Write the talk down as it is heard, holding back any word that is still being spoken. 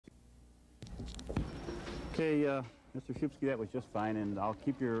Okay, Mr. Shupsky, that was just fine, and I'll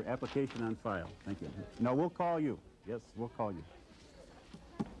keep your application on file. Thank you. No, we'll call you. Yes, we'll call you.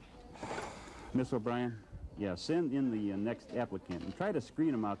 Miss O'Brien, yeah, send in the next applicant and try to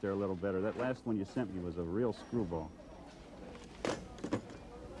screen them out there a little better. That last one you sent me was a real screwball.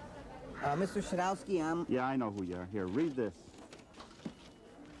 Mr. Sadowski, I'm... Yeah, I know who you are. Here, read this.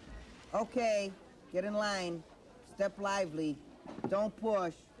 Okay, get in line. Step lively. Don't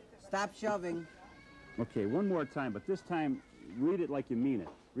push. Stop shoving. Okay, one more time, but this time, read it like you mean it.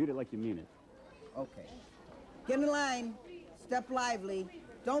 Read it like you mean it. Okay. Get in line. Step lively.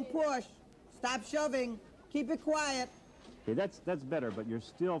 Don't push. Stop shoving. Keep it quiet. Okay, that's better, but you're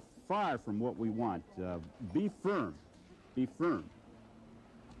still far from what we want. Be firm. Be firm.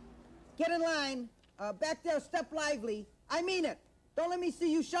 Get in line. Back there, step lively. I mean it. Don't let me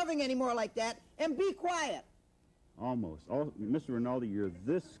see you shoving anymore like that. And be quiet. Almost. Oh, Mr. Rinaldi, you're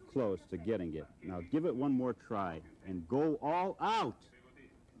this close to getting it. Now give it one more try and go all out.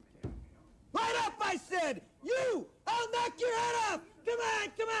 Light up, I said! You! I'll knock your head off! Come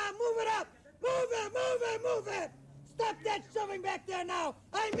on, move it up! Move it! Stop that shoving back there now!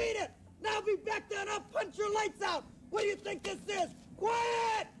 I mean it! Now be back there and I'll punch your lights out! What do you think this is?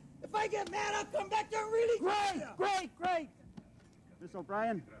 Quiet! If I get mad, I'll come back there and really... Great! Miss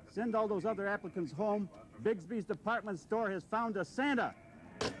O'Brien, send all those other applicants home. Bigbees department store has found a Santa.